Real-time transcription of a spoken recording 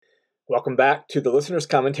Welcome back to the listener's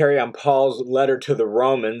commentary on Paul's letter to the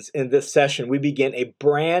Romans. In this session, we begin a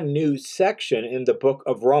brand new section in the book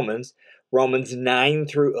of Romans, Romans 9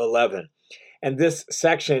 through 11. And this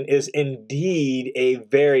section is indeed a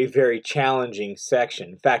very, very challenging section.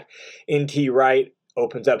 In fact, N.T. Wright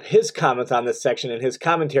opens up his comments on this section in his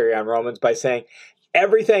commentary on Romans by saying,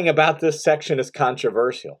 everything about this section is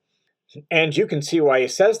controversial. And you can see why he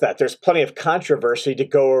says that. There's plenty of controversy to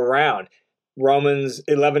go around. Romans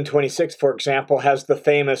 11:26, for example, has the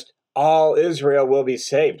famous, all Israel will be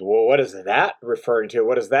saved. Well, what is that referring to?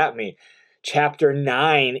 What does that mean? Chapter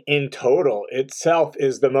 9 in total itself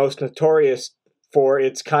is the most notorious for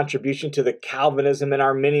its contribution to the Calvinism and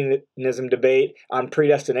Arminianism debate on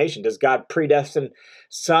predestination. Does God predestine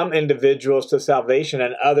some individuals to salvation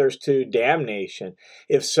and others to damnation?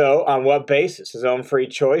 If so, on what basis? His own free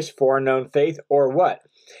choice, foreknown faith, or what?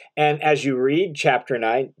 And as you read chapter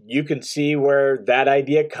 9, you can see where that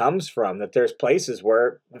idea comes from, that there's places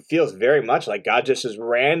where it feels very much like God just is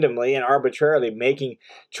randomly and arbitrarily making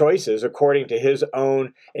choices according to his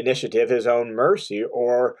own initiative, his own mercy,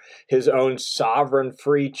 or his own sovereign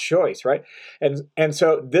free choice, right? And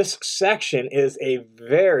so this section is a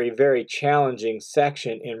very, very challenging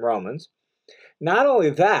section in Romans. Not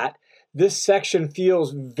only that, this section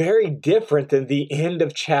feels very different than the end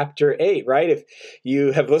of chapter 8, right? If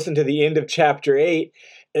you have listened to the end of chapter 8,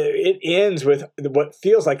 it ends with what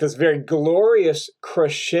feels like this very glorious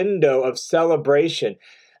crescendo of celebration,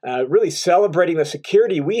 really celebrating the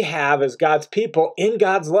security we have as God's people in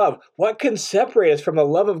God's love. What can separate us from the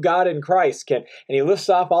love of God in Christ? And he lists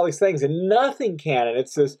off all these things, and nothing can. And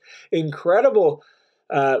it's this incredible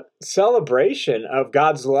celebration of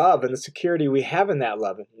God's love and the security we have in that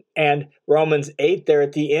love. And Romans 8 there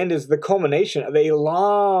at the end is the culmination of a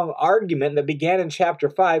long argument that began in chapter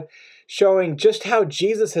 5, showing just how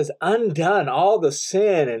Jesus has undone all the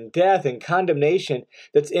sin and death and condemnation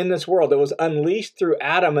that's in this world, that was unleashed through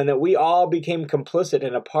Adam and that we all became complicit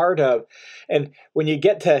and a part of. And when you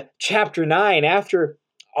get to chapter 9, after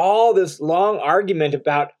all this long argument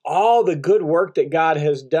about all the good work that God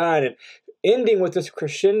has done and ending with this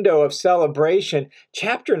crescendo of celebration,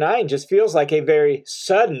 chapter 9 just feels like a very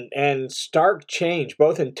sudden and stark change,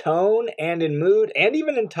 both in tone and in mood and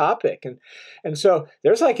even in topic. And so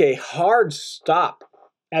there's like a hard stop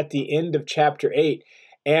at the end of chapter 8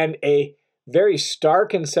 and a very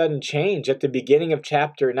stark and sudden change at the beginning of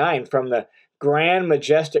chapter 9. From the grand,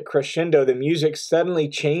 majestic crescendo, the music suddenly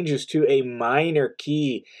changes to a minor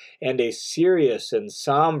key, and a serious and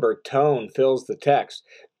somber tone fills the text.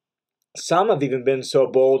 Some have even been so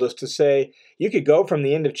bold as to say you could go from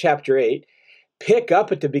the end of chapter 8, pick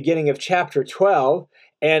up at the beginning of chapter 12,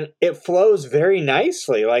 and it flows very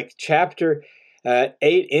nicely. Like chapter 8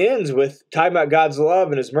 ends with talking about God's love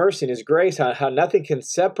and his mercy and his grace, how nothing can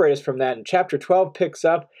separate us from that. And chapter 12 picks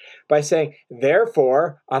up by saying,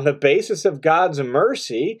 therefore, on the basis of God's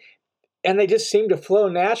mercy, and they just seem to flow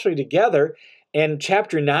naturally together. And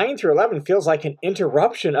chapter 9 through 11 feels like an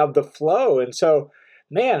interruption of the flow. And so,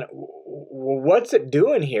 man, what's it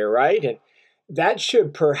doing here, right? And that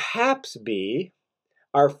should perhaps be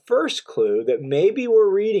our first clue that maybe we're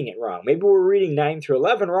reading it wrong. Maybe we're reading 9 through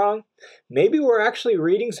 11 wrong. Maybe we're actually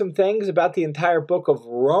reading some things about the entire book of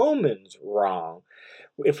Romans wrong,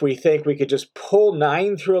 if we think we could just pull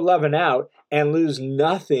 9 through 11 out and lose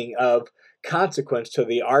nothing of consequence to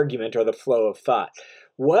the argument or the flow of thought.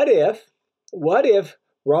 What if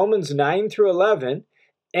Romans 9 through 11,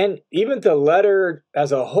 and even the letter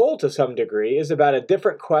as a whole to some degree, is about a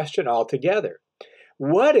different question altogether?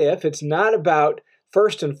 What if it's not about,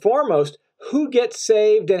 first and foremost, who gets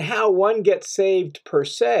saved and how one gets saved per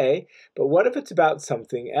se, but what if it's about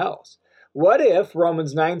something else? What if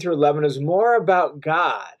Romans 9 through 11 is more about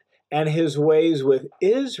God and his ways with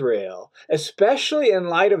Israel, especially in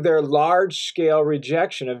light of their large-scale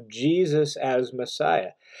rejection of Jesus as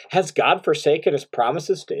Messiah? Has God forsaken his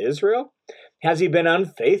promises to Israel? Has he been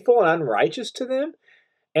unfaithful and unrighteous to them?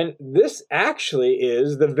 And this actually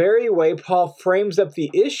is the very way Paul frames up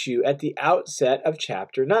the issue at the outset of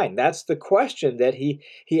chapter 9. That's the question that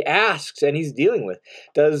he asks and he's dealing with.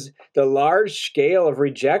 Does the large scale of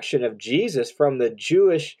rejection of Jesus from the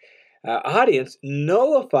Jewish audience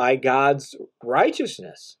nullify God's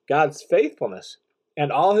righteousness, God's faithfulness,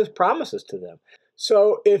 and all his promises to them?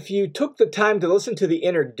 So if you took the time to listen to the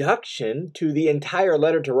introduction to the entire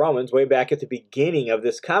letter to Romans way back at the beginning of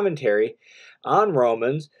this commentary on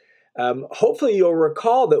Romans, hopefully you'll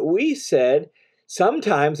recall that we said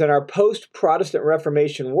sometimes in our post-Protestant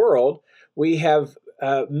Reformation world, we have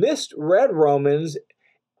misread Romans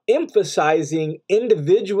emphasizing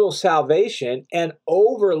individual salvation and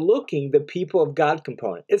overlooking the people of God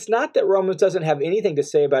component. It's not that Romans doesn't have anything to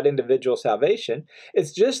say about individual salvation.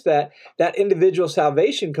 It's just that that individual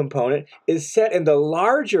salvation component is set in the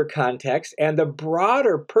larger context and the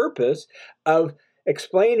broader purpose of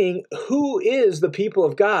explaining who is the people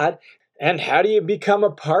of God and how do you become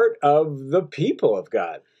a part of the people of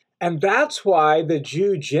God. And that's why the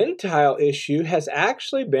Jew-Gentile issue has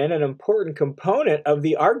actually been an important component of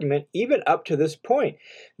the argument even up to this point.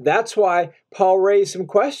 That's why Paul raised some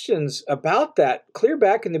questions about that clear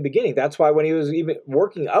back in the beginning. That's why when he was even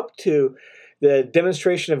working up to the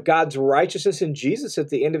demonstration of God's righteousness in Jesus at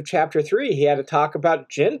the end of chapter 3, he had to talk about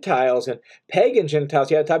Gentiles and pagan Gentiles.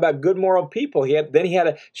 He had to talk about good moral people. Then he had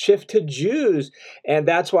to shift to Jews. And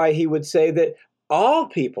that's why he would say that all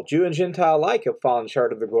people, Jew and Gentile alike, have fallen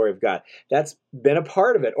short of the glory of God. That's been a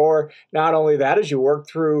part of it. Or not only that, as you work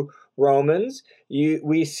through Romans,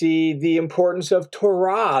 we see the importance of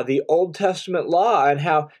Torah, the Old Testament law, and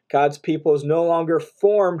how God's people is no longer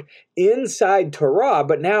formed inside Torah,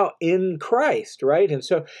 but now in Christ, right? And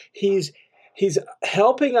so he's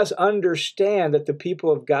helping us understand that the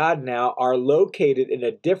people of God now are located in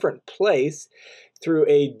a different place through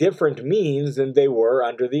a different means than they were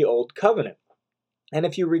under the Old Covenant. And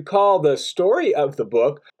if you recall the story of the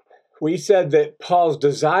book, we said that Paul's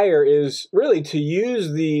desire is really to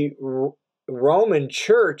use the Roman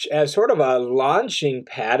church as sort of a launching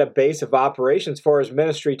pad, a base of operations for his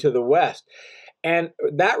ministry to the West. And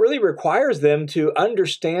that really requires them to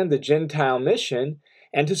understand the Gentile mission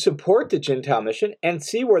and to support the Gentile mission and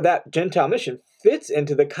see where that Gentile mission fits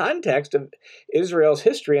into the context of Israel's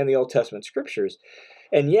history and the Old Testament scriptures.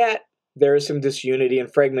 And yet, there is some disunity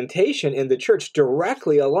and fragmentation in the church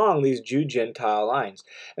directly along these Jew-Gentile lines.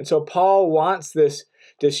 And so Paul wants this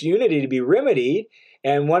disunity to be remedied,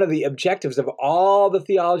 and one of the objectives of all the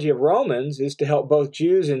theology of Romans is to help both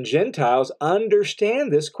Jews and Gentiles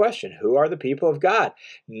understand this question: who are the people of God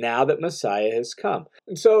now that Messiah has come?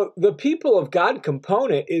 And so the people of God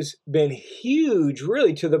component has been huge,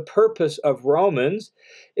 really, to the purpose of Romans.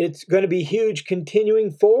 It's going to be huge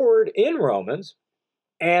continuing forward in Romans.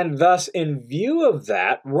 And thus, in view of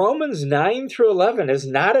that, Romans 9 through 11 is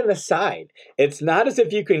not an aside. It's not as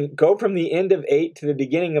if you can go from the end of 8 to the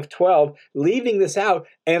beginning of 12, leaving this out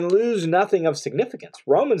and lose nothing of significance.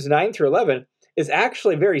 Romans 9 through 11 is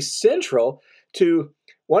actually very central to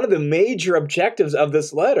one of the major objectives of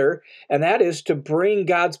this letter, and that is to bring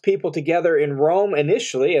God's people together in Rome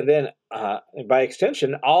initially, and then by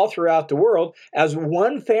extension, all throughout the world, as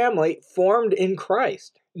one family formed in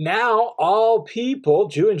Christ. Now, all people,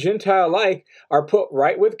 Jew and Gentile alike, are put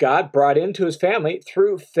right with God, brought into his family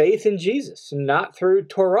through faith in Jesus, not through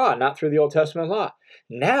Torah, not through the Old Testament law.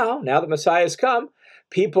 Now that Messiah has come,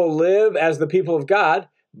 people live as the people of God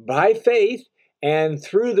by faith and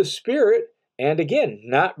through the Spirit, and again,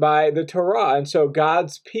 not by the Torah. And so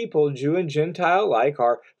God's people, Jew and Gentile alike,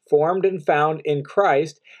 are formed and found in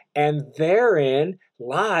Christ, and therein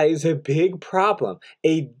lies a big problem,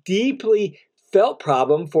 a deeply felt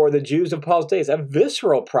problem for the Jews of Paul's days, a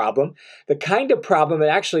visceral problem, the kind of problem that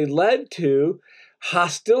actually led to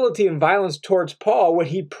hostility and violence towards Paul when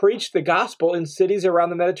he preached the gospel in cities around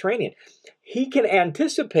the Mediterranean. He can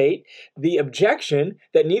anticipate the objection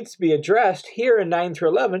that needs to be addressed here in 9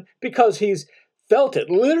 through 11 because he's felt it,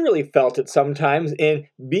 literally felt it sometimes in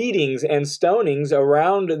beatings and stonings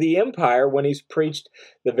around the empire when he's preached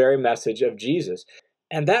the very message of Jesus.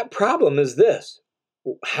 And that problem is this: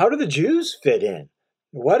 how do the Jews fit in?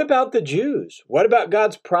 What about the Jews? What about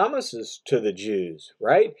God's promises to the Jews,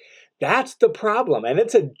 right? That's the problem, and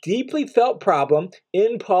it's a deeply felt problem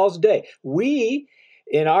in Paul's day. We,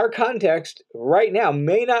 in our context right now,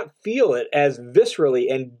 may not feel it as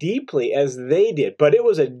viscerally and deeply as they did, but it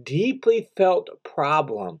was a deeply felt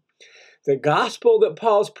problem. The gospel that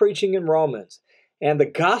Paul's preaching in Romans and the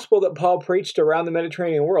gospel that Paul preached around the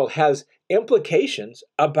Mediterranean world has implications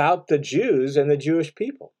about the Jews and the Jewish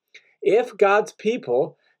people. If God's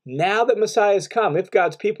people, now that Messiah has come, if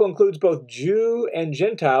God's people includes both Jew and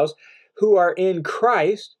Gentiles who are in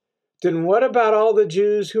Christ, then what about all the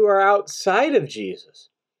Jews who are outside of Jesus?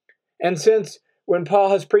 And since when Paul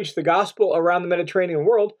has preached the gospel around the Mediterranean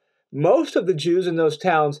world, most of the Jews in those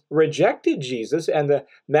towns rejected Jesus and the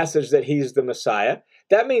message that he's the Messiah.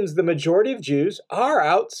 That means the majority of Jews are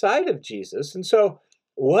outside of Jesus. And so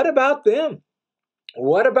what about them?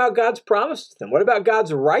 What about God's promise to them? What about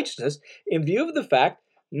God's righteousness in view of the fact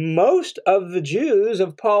most of the Jews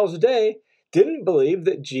of Paul's day didn't believe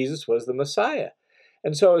that Jesus was the Messiah?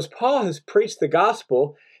 And so as Paul has preached the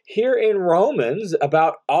gospel here in Romans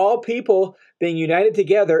about all people being united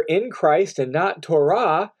together in Christ and not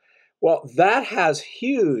Torah, Well, that has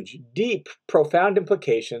huge, deep, profound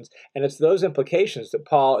implications, and it's those implications that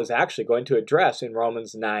Paul is actually going to address in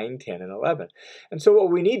Romans 9, 10, and 11. And so what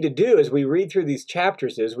we need to do as we read through these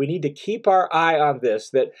chapters is we need to keep our eye on this,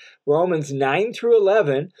 that Romans 9 through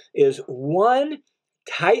 11 is one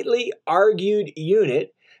tightly argued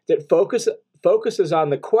unit that focuses on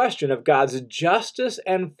the question of God's justice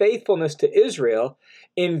and faithfulness to Israel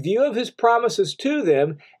in view of his promises to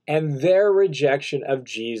them and their rejection of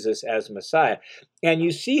Jesus as Messiah. And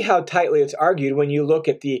you see how tightly it's argued when you look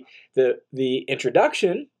at the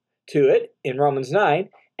introduction to it in Romans 9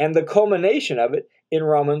 and the culmination of it in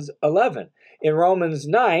Romans 11. In Romans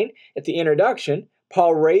 9, at the introduction,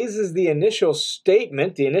 Paul raises the initial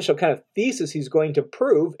statement, the initial kind of thesis he's going to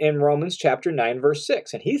prove in Romans chapter 9, verse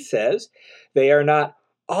 6. And he says, they are not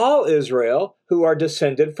all Israel who are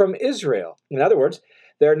descended from Israel. In other words,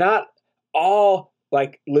 they're not all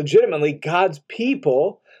like legitimately God's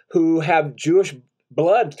people who have Jewish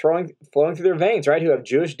blood flowing through their veins, right? Who have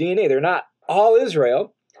Jewish DNA. They're not all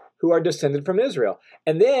Israel who are descended from Israel.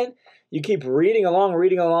 And then you keep reading along,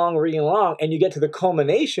 and you get to the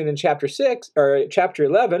culmination in chapter 6 or chapter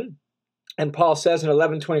 11, and Paul says in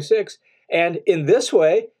 11:26, and in this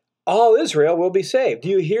way, all Israel will be saved. Do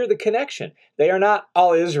you hear the connection? They are not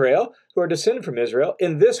all Israel who are descended from Israel.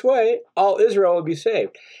 In this way, all Israel will be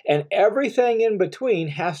saved. And everything in between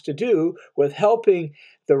has to do with helping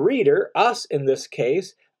the reader, us in this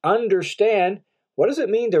case, understand what does it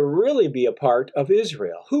mean to really be a part of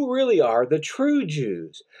Israel? Who really are the true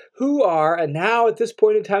Jews? Who are, and now at this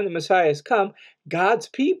point in time the Messiah has come, God's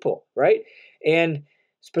people, right? And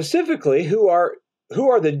specifically, who are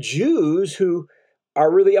the Jews who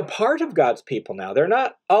are really a part of God's people now? They're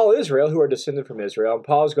not all Israel who are descended from Israel, and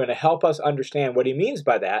Paul is going to help us understand what he means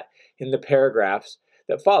by that in the paragraphs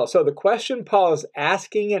that follow. So the question Paul is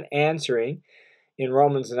asking and answering in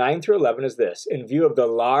Romans 9 through 11 is this: in view of the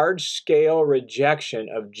large-scale rejection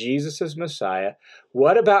of Jesus as Messiah,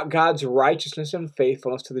 what about God's righteousness and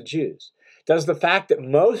faithfulness to the Jews? Does the fact that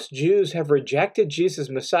most Jews have rejected Jesus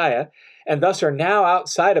Messiah and thus are now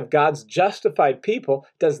outside of God's justified people,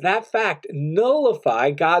 does that fact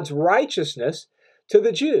nullify God's righteousness to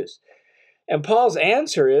the Jews? And Paul's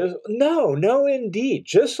answer is no, no indeed.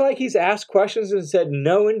 Just like he's asked questions and said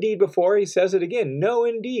no indeed before, he says it again, no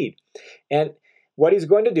indeed. And what he's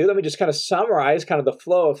going to do, let me just kind of summarize kind of the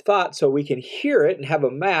flow of thought so we can hear it and have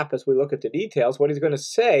a map as we look at the details. What he's going to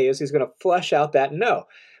say is he's going to flesh out that no.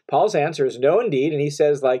 Paul's answer is no indeed, and he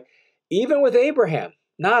says, like, even with Abraham,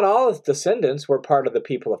 not all his descendants were part of the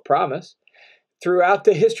people of promise. Throughout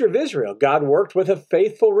the history of Israel, God worked with a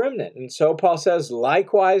faithful remnant. And so Paul says,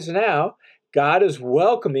 likewise now, God is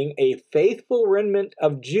welcoming a faithful remnant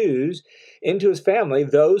of Jews into his family,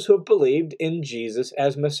 those who have believed in Jesus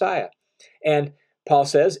as Messiah. And Paul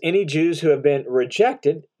says, any Jews who have been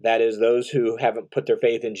rejected, that is, those who haven't put their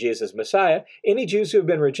faith in Jesus as Messiah, any Jews who have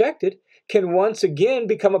been rejected can once again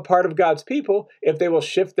become a part of God's people if they will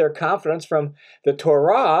shift their confidence from the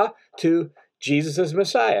Torah to Jesus as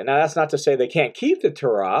Messiah. Now, that's not to say they can't keep the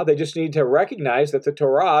Torah. They just need to recognize that the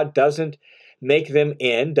Torah doesn't make them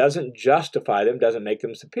doesn't justify them, doesn't make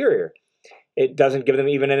them superior. It doesn't give them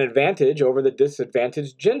even an advantage over the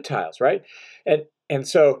disadvantaged Gentiles, right? And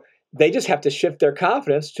so they just have to shift their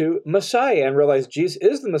confidence to Messiah and realize Jesus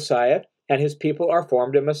is the Messiah and his people are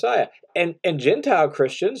formed in Messiah. And Gentile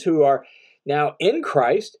Christians who are now in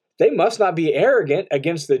Christ, they must not be arrogant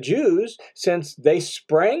against the Jews since they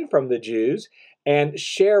sprang from the Jews and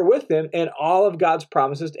share with them in all of God's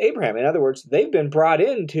promises to Abraham. In other words, they've been brought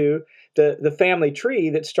into the family tree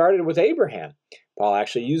that started with Abraham. Paul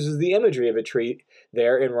actually uses the imagery of a tree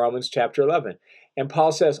there in Romans chapter 11. And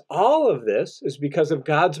Paul says all of this is because of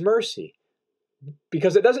God's mercy,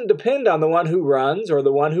 because it doesn't depend on the one who runs or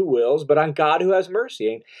the one who wills, but on God who has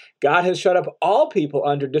mercy. And God has shut up all people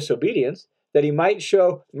under disobedience that he might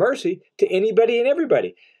show mercy to anybody and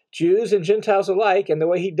everybody, Jews and Gentiles alike. And the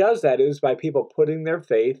way he does that is by people putting their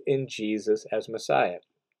faith in Jesus as Messiah.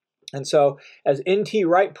 And so, as N.T.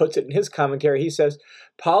 Wright puts it in his commentary, he says,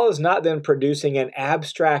 Paul is not then producing an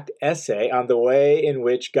abstract essay on the way in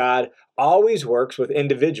which God always works with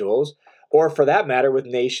individuals, or for that matter, with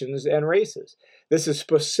nations and races. This is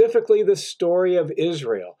specifically the story of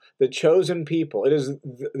Israel, the chosen people. It is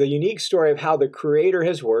the unique story of how the Creator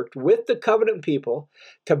has worked with the covenant people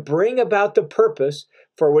to bring about the purpose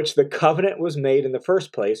for which the covenant was made in the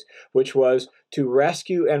first place, which was to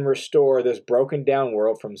rescue and restore this broken down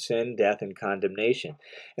world from sin, death, and condemnation.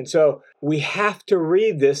 And so we have to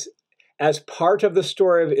read this as part of the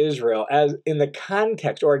story of Israel, as in the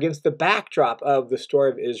context or against the backdrop of the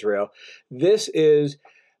story of Israel. This is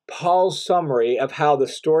Paul's summary of how the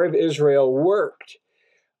story of Israel worked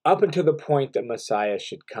up until the point that Messiah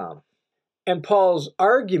should come. And Paul's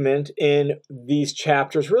argument in these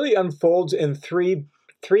chapters really unfolds in three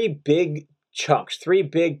big chunks, three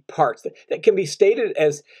big parts that can be stated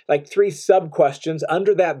as like three sub-questions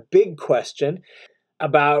under that big question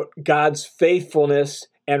about God's faithfulness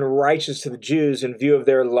and righteousness to the Jews in view of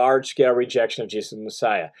their large-scale rejection of Jesus the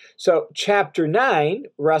Messiah. So chapter 9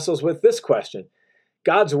 wrestles with this question.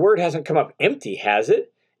 God's word hasn't come up empty, has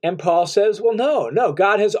it? And Paul says, well, no.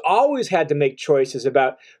 God has always had to make choices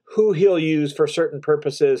about who he'll use for certain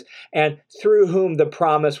purposes and through whom the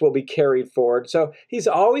promise will be carried forward. So he's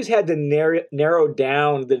always had to narrow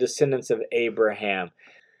down the descendants of Abraham.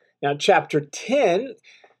 Now, chapter 10,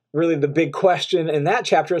 really the big question in that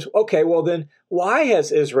chapter is, okay, well then, why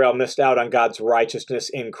has Israel missed out on God's righteousness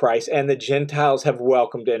in Christ and the Gentiles have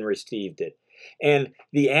welcomed and received it? And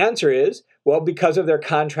the answer is, well, because of their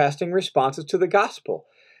contrasting responses to the gospel.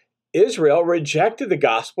 Israel rejected the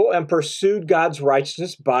gospel and pursued God's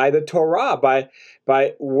righteousness by the Torah,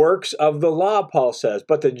 by works of the law, Paul says.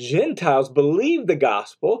 But the Gentiles believed the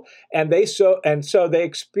gospel, and so they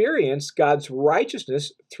experienced God's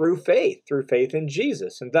righteousness through faith in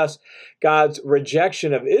Jesus. And thus, God's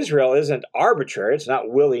rejection of Israel isn't arbitrary. It's not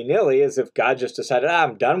willy-nilly, as if God just decided,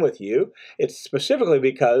 I'm done with you. It's specifically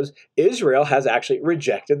because Israel has actually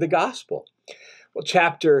rejected the gospel. Well,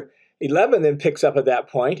 chapter 11 then picks up at that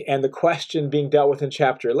point, and the question being dealt with in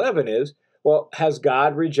chapter 11 is, well, has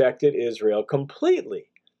God rejected Israel completely?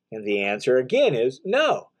 And the answer again is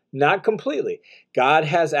no, not completely. God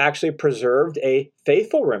has actually preserved a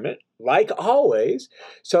faithful remnant, like always,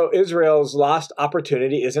 so Israel's lost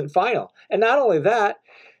opportunity isn't final. And not only that,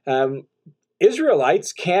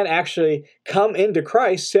 Israelites can actually come into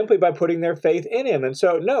Christ simply by putting their faith in him. And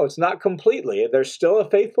so, no, it's not completely. There's still a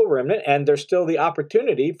faithful remnant, and there's still the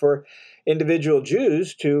opportunity for individual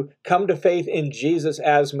Jews to come to faith in Jesus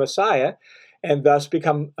as Messiah and thus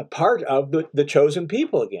become a part of the chosen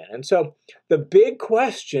people again. And so the big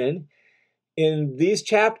question in these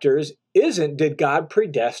chapters isn't, did God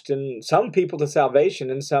predestine some people to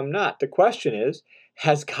salvation and some not? The question is,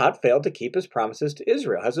 has God failed to keep his promises to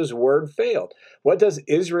Israel? Has his word failed? What does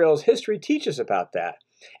Israel's history teach us about that?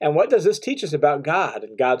 And what does this teach us about God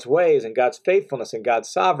and God's ways and God's faithfulness and God's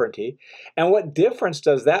sovereignty? And what difference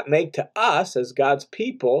does that make to us as God's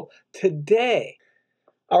people today?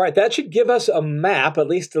 All right, that should give us a map, at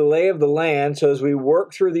least the lay of the land, so as we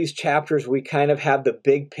work through these chapters, we kind of have the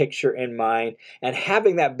big picture in mind. And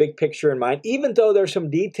having that big picture in mind, even though there's some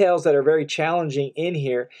details that are very challenging in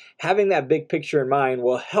here, having that big picture in mind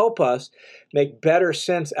will help us make better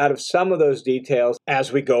sense out of some of those details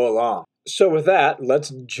as we go along. So with that,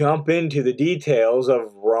 let's jump into the details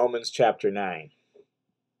of Romans chapter 9.